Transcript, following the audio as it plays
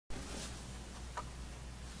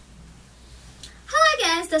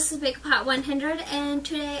this is Big Part 100 and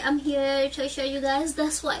today I'm here to show you guys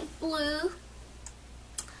this white blue.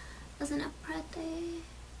 Isn't it pretty?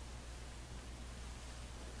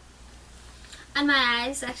 And my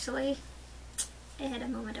eyes, actually. I had a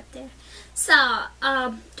moment up there. So,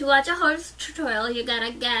 to watch a whole tutorial, you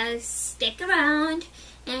gotta guys stick around.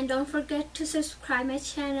 And don't forget to subscribe my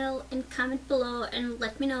channel and comment below and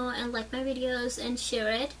let me know and like my videos and share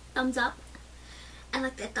it. Thumbs up. I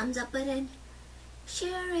like that thumbs up button.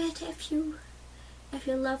 Share it if you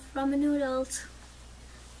love ramen noodles.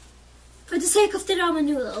 For the sake of the ramen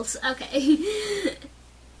noodles, okay.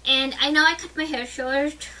 And I know I cut my hair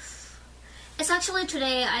short. It's actually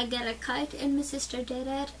today I get a cut and my sister did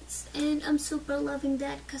it. And I'm super loving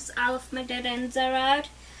that because all of my dead ends are out.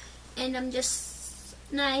 And I'm just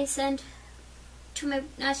nice and to my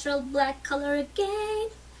natural black color again.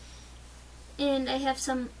 And I have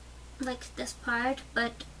some like this part,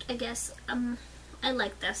 but I guess I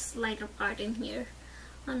like this lighter part in here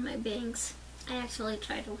on my bangs. I actually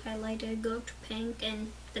tried to highlight it, go to pink,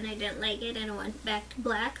 and then I didn't like it and I went back to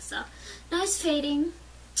black. So now it's fading.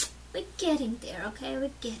 We're getting there, okay?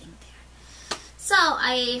 We're getting there. So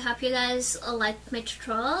I hope you guys like my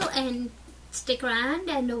tutorial and stick around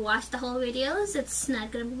and watch the whole videos. It's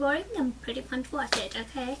not gonna be boring. I'm pretty fun to watch it,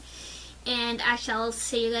 okay? And I shall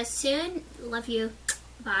see you guys soon. Love you.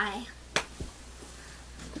 Bye.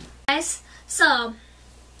 Guys, so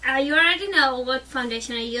you already know what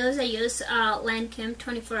foundation I use. I use Lancome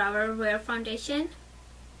 24-hour wear foundation.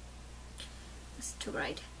 That's too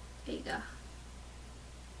bright. There you go.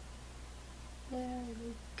 There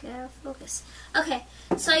we go. Focus. Okay,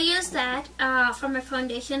 so I use that for my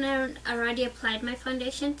foundation. I already applied my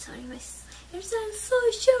foundation. Sorry, my hair's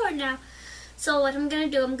so short now. So what I'm gonna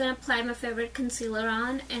do, I'm gonna apply my favorite concealer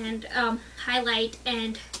on and highlight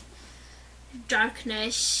and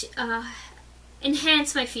darkness,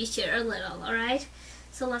 enhance my feature a little. Alright,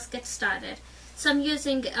 so let's get started. So I'm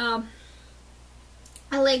using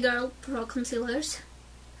LA Girl Pro Concealers.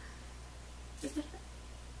 Did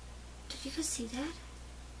you guys see that?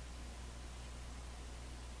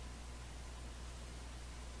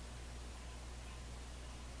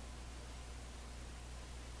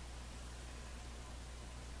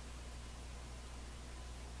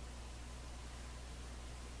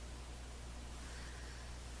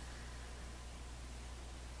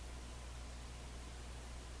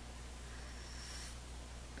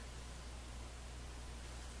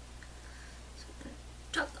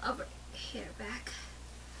 Tuck our hair back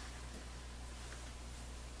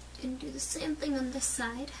and do the same thing on this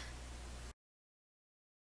side.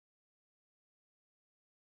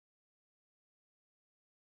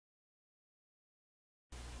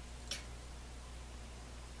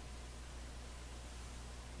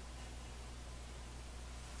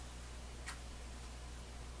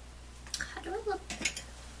 How do I look?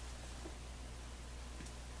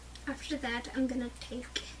 After that, I'm gonna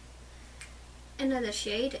take another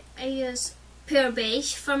shade. I use Pure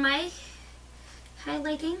Beige for my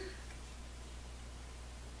highlighting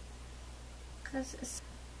because it's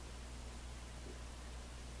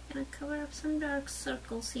gonna cover up some dark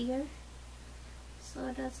circles here, so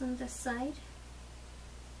it does on this side.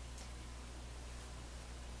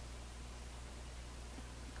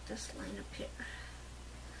 This line up here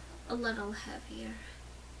a little heavier.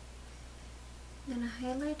 I'm gonna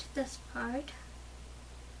highlight this part.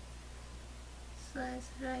 So it's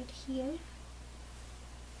right here.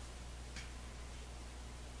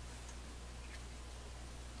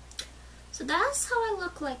 So that's how I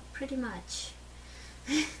look like pretty much.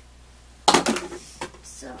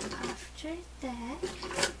 So after that,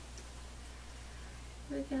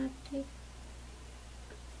 we're gonna take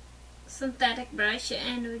synthetic brush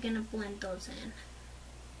and we're gonna blend those in.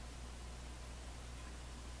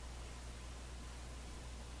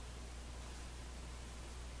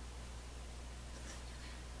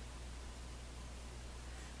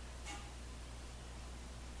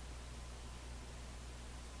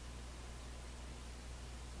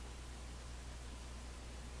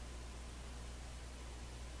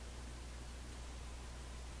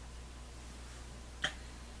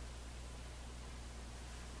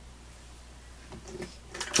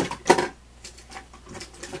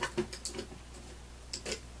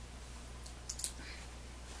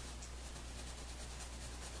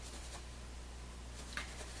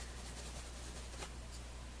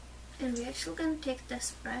 And we're actually going to take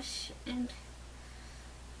this brush and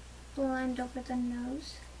blend over the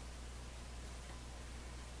nose.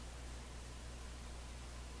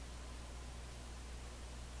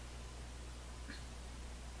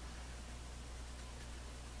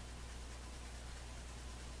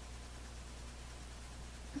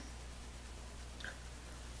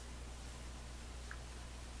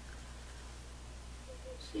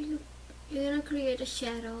 So you're gonna create a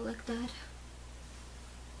shadow like that.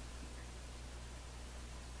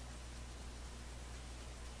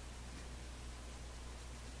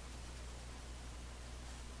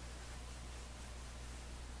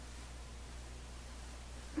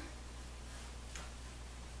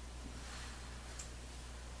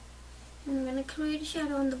 I'm gonna create a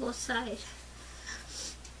shadow on the both sides.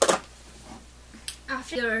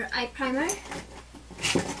 After your eye primer,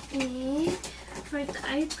 and for the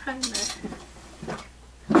eye primer,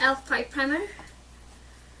 e.l.f. eye primer.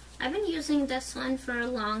 I've been using this one for a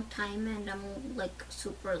long time and I'm like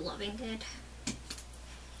super loving it.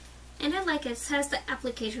 And I like it. It has the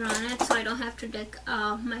applicator on it, so I don't have to dig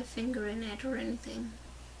my finger in it or anything.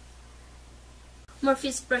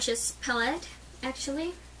 Morphe's brushes palette,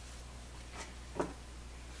 actually.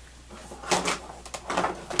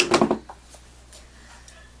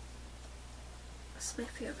 It's my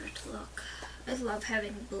favorite look. I love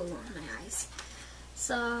having blue on my eyes.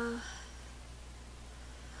 So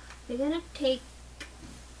we're gonna take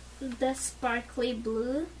the sparkly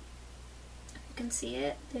blue. You can see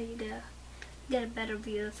it. There you go. Get a better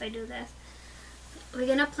view if I do this. We're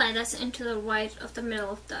gonna apply this into the right of the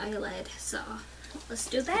middle of the eyelid. So let's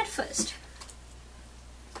do that first.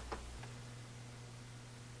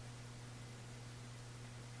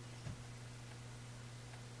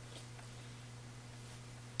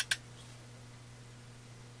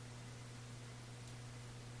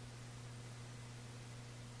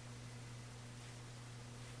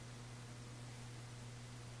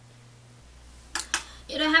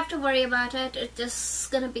 You don't have to worry about it. It's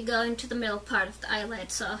just gonna be going to the middle part of the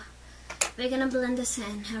eyelid. So we're gonna blend this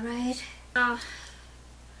in, alright?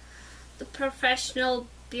 The Professional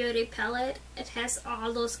Beauty palette, it has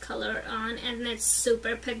all those color on and it's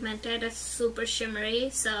super pigmented, it's super shimmery.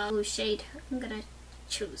 So blue shade I'm gonna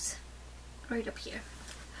choose right up here.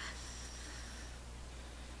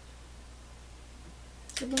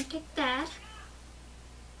 So we're gonna take that.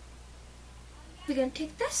 We're gonna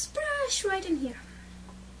take this brush right in here.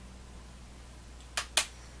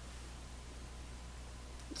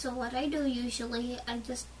 So what I do usually, I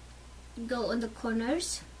just go in the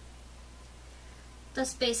corners, the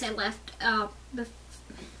space I left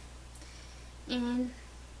and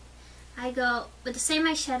I go with the same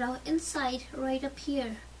eyeshadow inside right up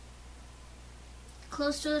here,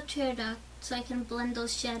 close to the tear duct, so I can blend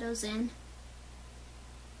those shadows in.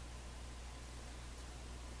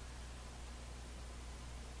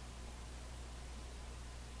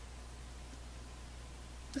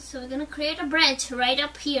 So we're gonna create a bridge right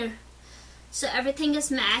up here, so everything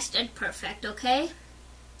is matched and perfect, okay?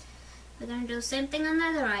 We're gonna do the same thing on the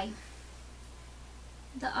other eye.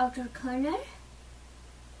 The outer corner.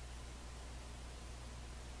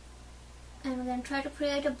 And we're gonna try to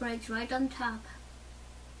create a bridge right on top.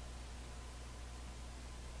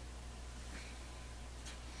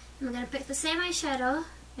 And we're gonna pick the same eyeshadow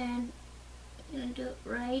and we're gonna do it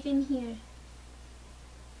right in here.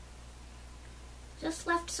 Just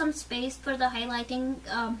left some space for the highlighting,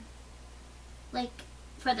 like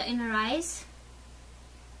for the inner eyes.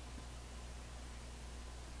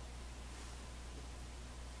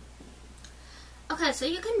 Okay, so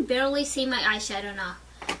you can barely see my eyeshadow now.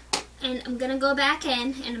 And I'm gonna go back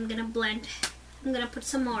in and I'm gonna blend. I'm gonna put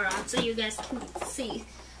some more on so you guys can see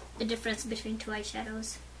the difference between two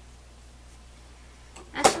eyeshadows.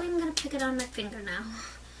 Actually, I'm gonna pick it on my finger now,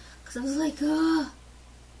 because I was like, oh.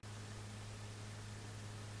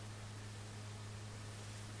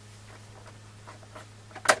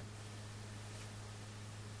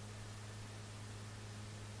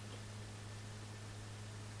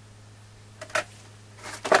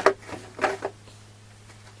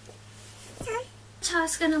 How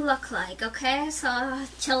it's gonna look like, okay? So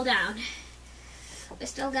chill down. We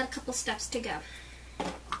still got a couple steps to go.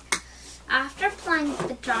 After applying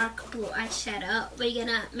the dark blue eyeshadow, we're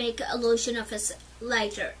gonna make an illusion of this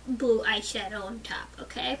lighter blue eyeshadow on top,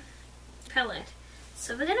 okay? Palette.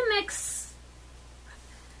 So we're gonna mix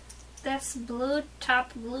this blue,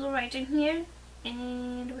 top blue right in here,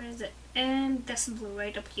 and where is it? And this blue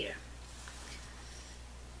right up here.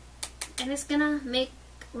 And it's gonna make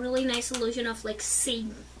really nice illusion of like sea,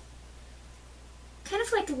 kind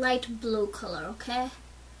of like light blue color, okay?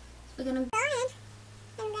 So we're gonna go ahead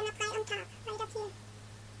and I'm gonna apply on top, right up here,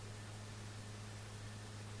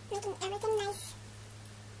 making everything nice.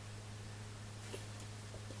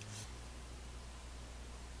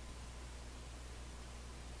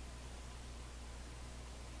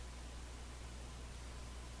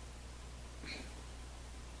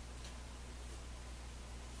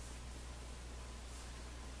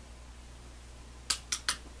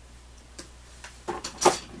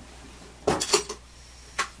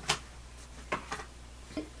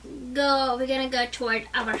 gonna go toward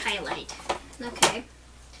our highlight. Okay.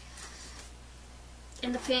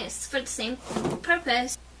 In the face for the same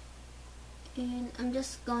purpose. And I'm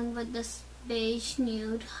just going with this beige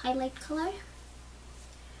nude highlight color.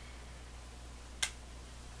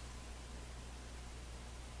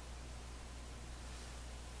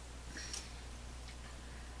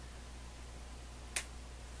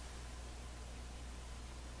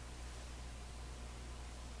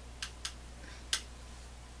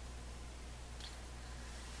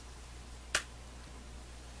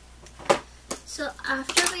 So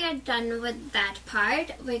after we are done with that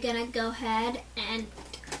part, we're gonna go ahead and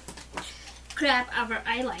grab our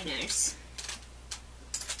eyeliners.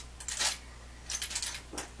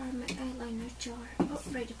 Where are my eyeliner jar? Oh,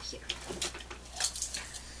 right up here.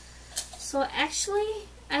 So actually,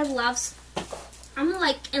 I'm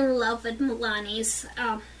like in love with Milani's.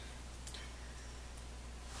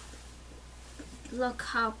 Look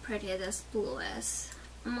how pretty this blue is.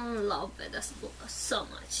 I'm in love with this blue so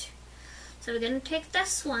much. So we're going to take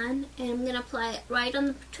this one and I'm going to apply it right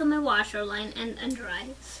on to my waterline and under eye.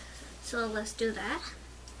 So let's do that.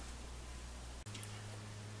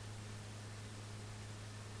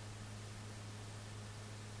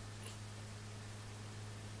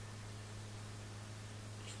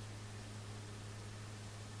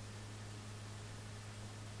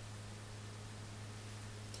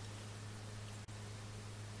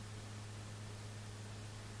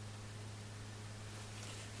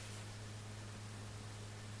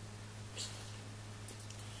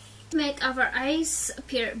 To make our eyes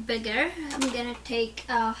appear bigger, I'm gonna take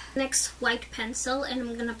next white pencil and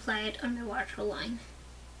I'm gonna apply it on my waterline.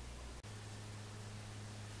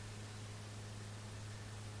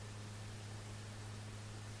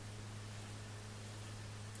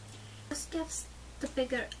 This gives the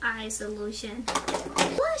bigger eyes illusion.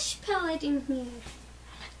 Blush palette in here.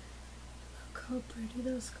 Look how pretty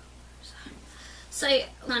those colors are. So I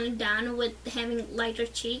want it down with having lighter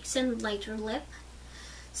cheeks and lighter lip.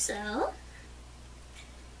 So,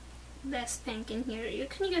 best pink in here. You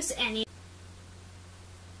can use any.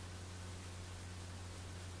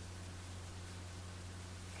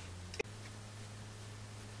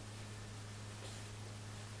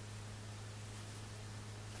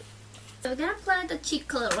 So we're gonna apply the cheek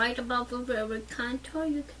color right above where we contour.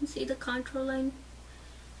 You can see the contour line,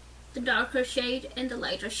 the darker shade and the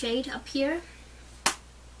lighter shade up here.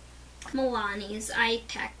 Milani's Eye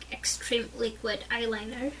Tech Extreme Liquid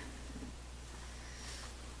Eyeliner.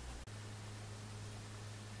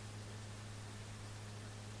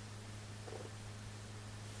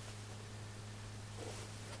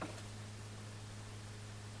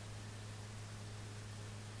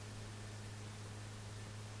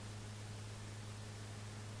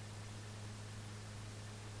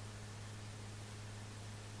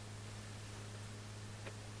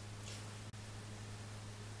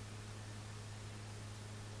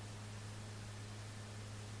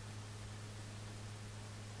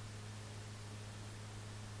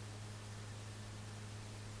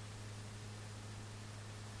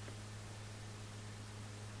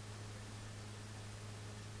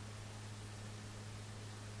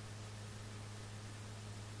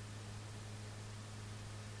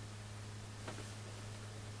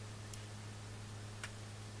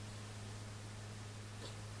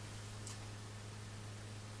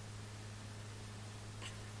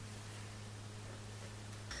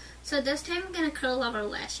 So this time I'm gonna curl our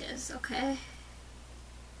lashes, okay?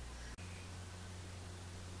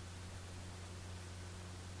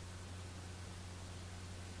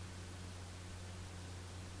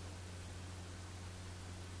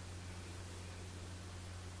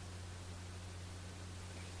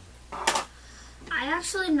 I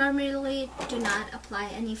actually normally do not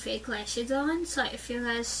apply any fake lashes on, so if you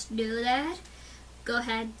guys do that, go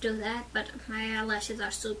ahead, do that. But my eyelashes are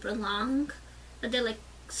super long, but they're like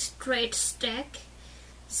straight stick,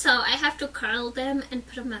 so I have to curl them and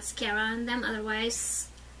put a mascara on them. Otherwise,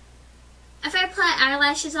 if I apply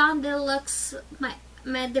eyelashes on, they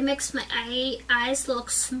makes my eyes look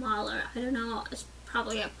smaller. I don't know, it's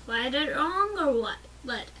probably applied it wrong or what,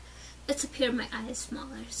 but it's appeared my eyes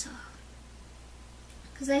smaller. So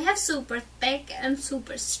because I have super thick and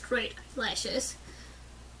super straight eyelashes,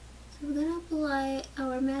 so we're gonna apply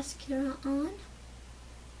our mascara on.